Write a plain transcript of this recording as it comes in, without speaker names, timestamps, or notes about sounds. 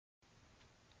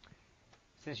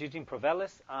Since using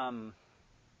Provillus,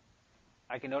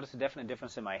 I can notice a definite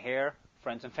difference in my hair.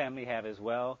 Friends and family have as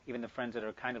well. Even the friends that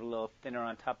are kind of a little thinner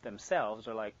on top themselves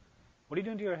are like, "What are you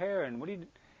doing to your hair? And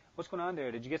what's going on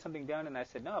there? Did you get something done?" And I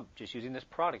said, "No, just using this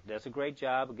product. It does a great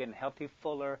job of getting healthy,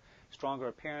 fuller, stronger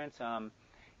appearance.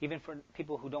 Even for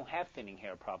people who don't have thinning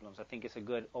hair problems, I think it's a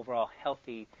good overall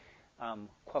healthy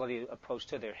quality approach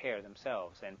to their hair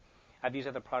themselves." And I've used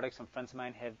other products. Some friends of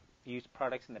mine have used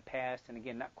products in the past, and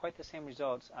again, not quite the same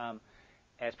results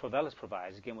as Provillus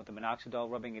provides. Again, with the minoxidil,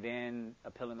 rubbing it in, a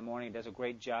pill in the morning, it does a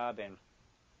great job and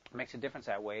makes a difference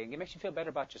that way. And it makes you feel better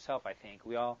about yourself, I think.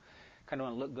 We all kind of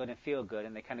want to look good and feel good,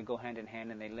 and they kind of go hand in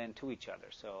hand and they lend to each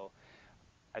other. So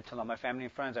I tell all my family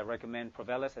and friends, I recommend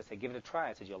Provillus. I said, give it a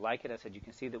try. I said, you'll like it. I said, you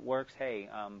can see that it works. Hey,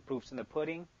 proof's in the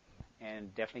pudding,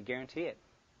 and definitely guarantee it.